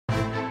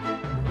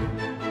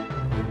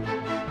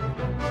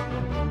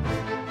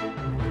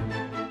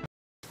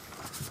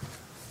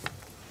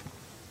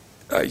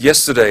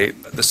Yesterday,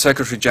 the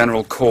Secretary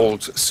General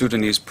called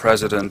Sudanese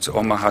President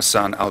Omar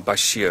Hassan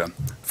al-Bashir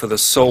for the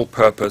sole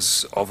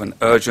purpose of an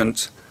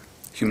urgent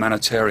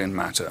humanitarian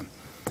matter.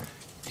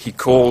 He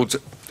called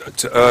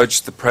to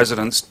urge the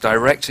President's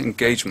direct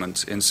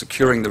engagement in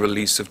securing the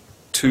release of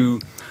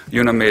 2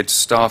 UNAMID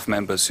staff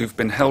members who've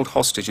been held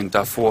hostage in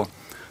Darfur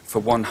for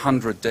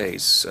 100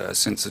 days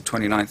since the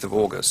 29th of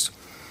August.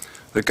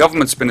 The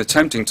government's been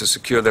attempting to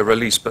secure their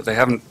release, but they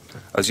haven't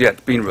as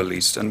yet been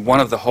released, and one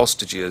of the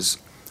hostages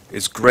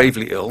is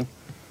gravely ill,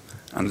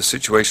 and the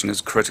situation is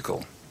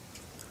critical.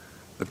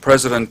 The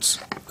President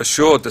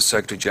assured the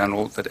Secretary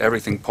General that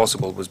everything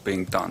possible was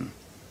being done.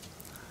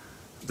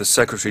 The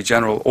Secretary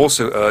General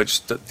also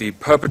urged that the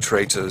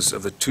perpetrators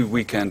of the 2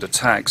 weekend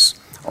attacks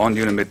on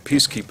UNAMID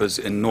peacekeepers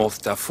in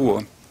North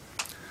Darfur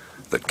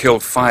that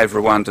killed 5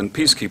 Rwandan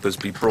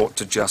peacekeepers be brought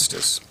to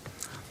justice.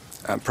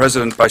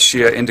 President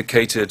Bashir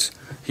indicated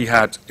he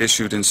had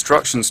issued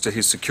instructions to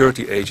his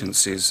security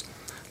agencies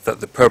that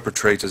the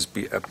perpetrators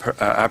be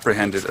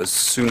apprehended as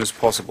soon as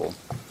possible.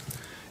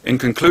 In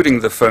concluding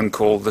the phone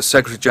call, the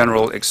Secretary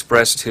General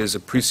expressed his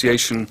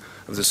appreciation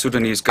of the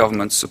Sudanese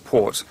government's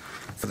support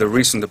for the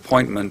recent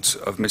appointment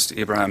of Mr.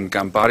 Ibrahim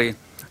Gambari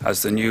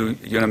as the new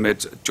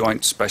UNAMID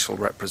Joint Special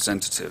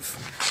Representative.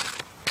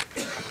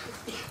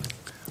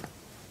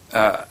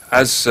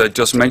 As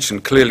just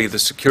mentioned, clearly the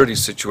security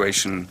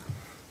situation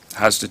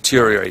has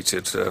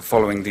deteriorated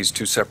following these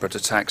 2 separate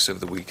attacks over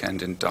the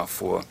weekend in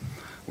Darfur,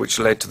 which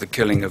led to the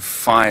killing of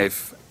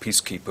 5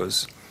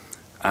 peacekeepers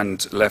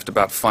and left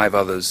about 5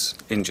 others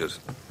injured.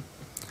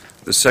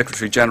 The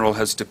Secretary General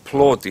has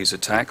deplored these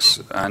attacks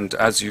and,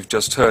 as you've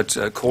just heard,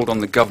 called on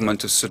the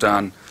government of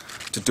Sudan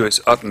to do its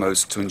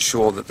utmost to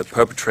ensure that the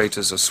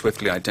perpetrators are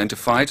swiftly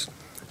identified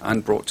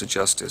and brought to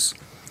justice.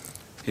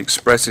 He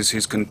expresses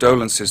his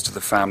condolences to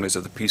the families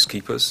of the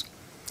peacekeepers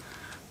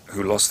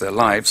who lost their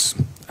lives,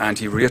 and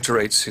he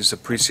reiterates his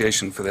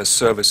appreciation for their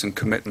service and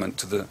commitment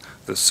to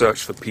the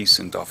search for peace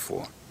in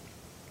Darfur.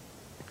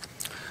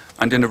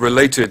 And in a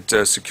related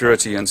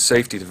security and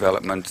safety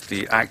development,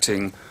 the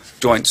acting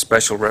Joint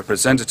Special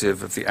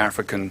Representative of the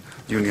African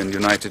Union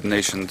United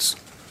Nations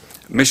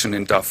mission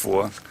in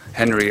Darfur,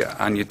 Henry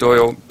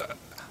Anyidoyo,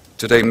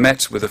 today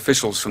met with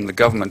officials from the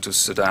government of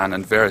Sudan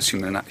and various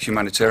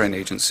humanitarian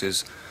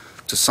agencies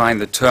to sign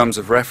the terms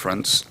of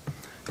reference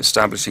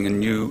establishing a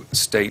new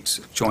state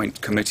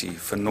joint committee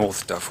for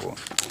North Darfur.